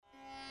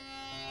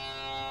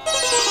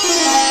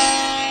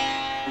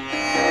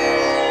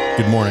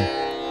Good morning.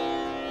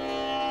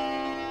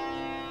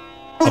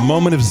 A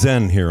moment of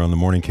zen here on the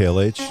Morning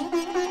KLH.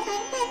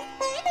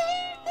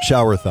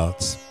 Shower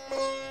thoughts.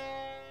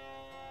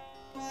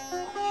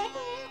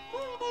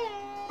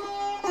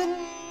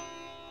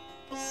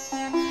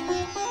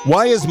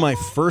 Why is my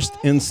first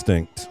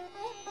instinct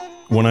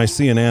when I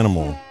see an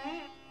animal,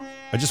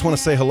 I just want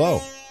to say hello.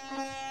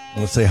 I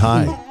want to say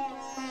hi.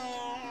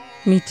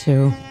 Me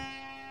too.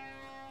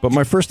 But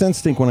my first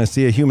instinct when I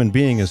see a human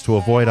being is to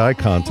avoid eye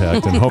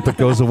contact and hope it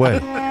goes away.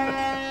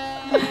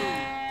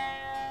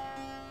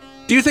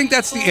 Do you think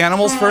that's the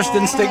animal's first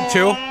instinct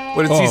too?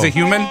 When it sees a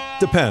human?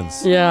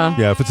 Depends. Yeah.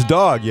 Yeah, if it's a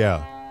dog,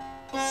 yeah.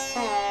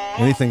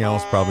 Anything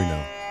else, probably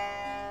no.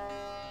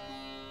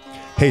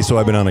 Hey, so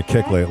I've been on a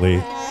kick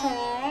lately.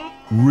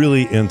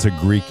 Really into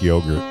Greek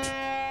yogurt.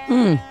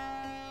 And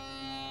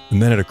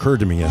then it occurred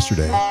to me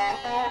yesterday.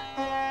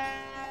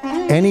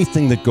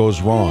 Anything that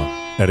goes wrong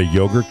at a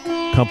yogurt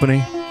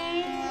company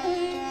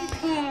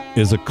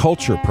is a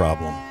culture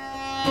problem.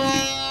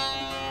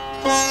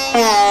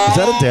 Is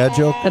that a dad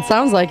joke? It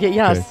sounds like it,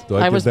 yes. Okay. Do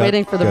I give was that-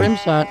 waiting for the okay, rim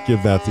shot.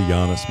 Give that to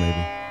Giannis,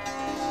 maybe.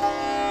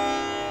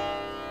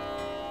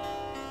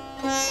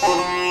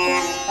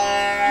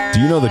 Do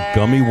you know that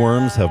gummy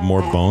worms have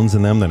more bones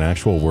in them than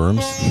actual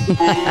worms?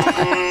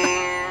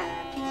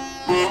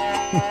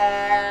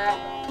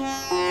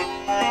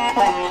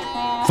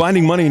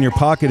 Finding money in your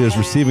pocket is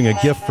receiving a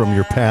gift from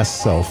your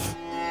past self.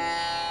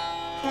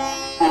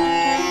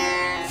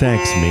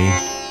 Thanks, me.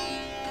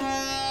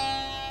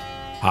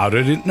 How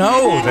did it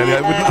know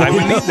that I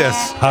would need this?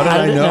 How did How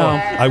I did it know?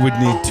 know? I would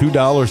need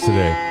 $2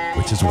 today,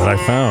 which is what I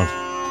found.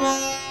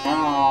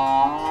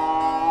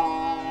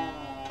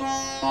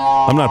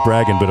 I'm not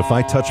bragging, but if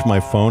I touch my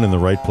phone in the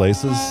right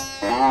places,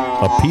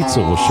 a pizza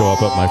will show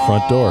up at my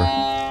front door.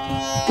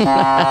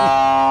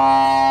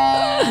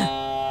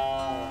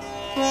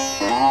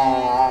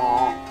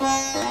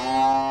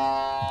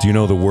 Do you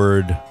know the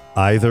word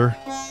either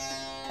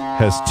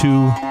has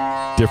two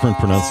different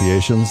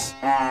pronunciations,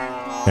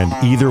 and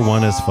either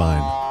one is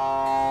fine?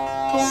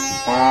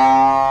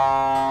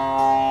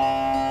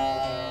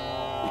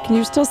 Can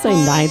you still say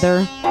neither?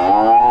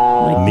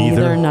 Like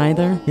Neither?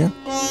 neither? Yeah.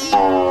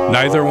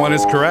 Neither one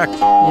is correct.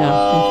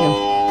 Yeah, thank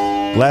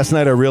you. Last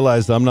night I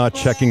realized I'm not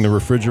checking the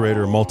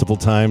refrigerator multiple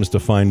times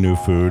to find new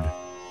food.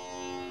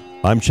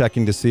 I'm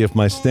checking to see if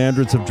my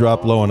standards have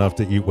dropped low enough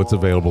to eat what's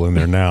available in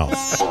there now.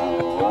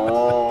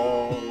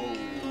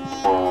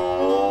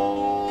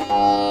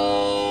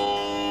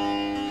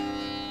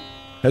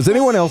 Has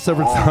anyone else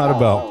ever thought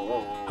about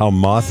how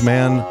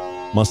Mothman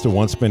must have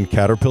once been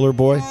Caterpillar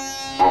Boy?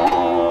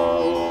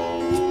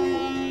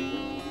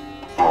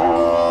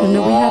 I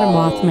know we had a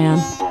Mothman.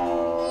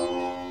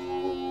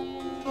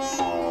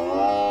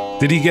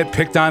 Did he get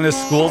picked on at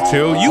school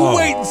too? You Oh.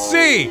 wait and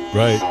see.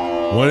 Right.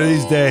 One of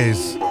these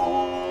days,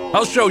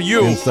 I'll show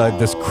you. inside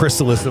this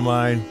chrysalis of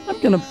mine. I'm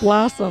going to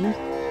blossom.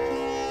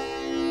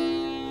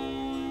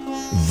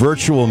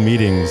 Virtual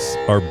meetings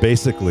are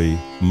basically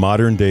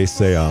modern-day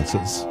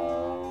seances.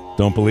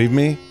 Don't believe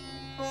me?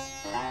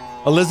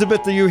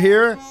 Elizabeth, are you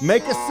here?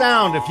 Make a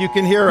sound if you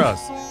can hear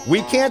us.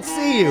 We can't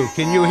see you.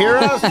 Can you hear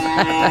us?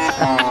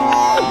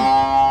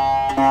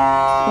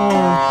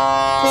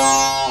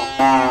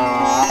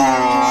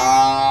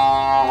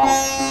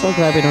 So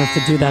glad we don't have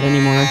to do that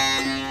anymore.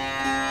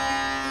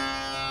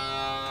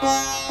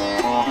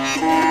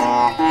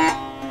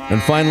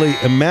 And finally,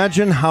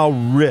 imagine how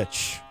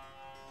rich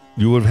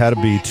you would have had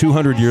to be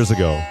 200 years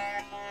ago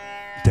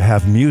to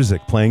have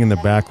music playing in the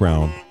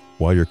background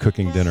while you're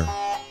cooking dinner.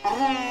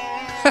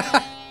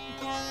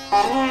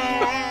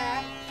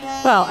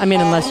 Well, I mean,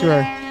 unless you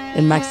were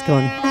in Mexico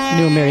and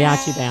knew a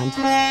mariachi band.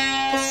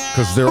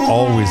 Because they're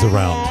always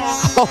around.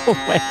 Oh,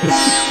 wait.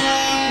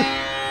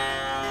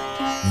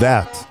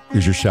 That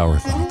is your shower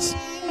thoughts.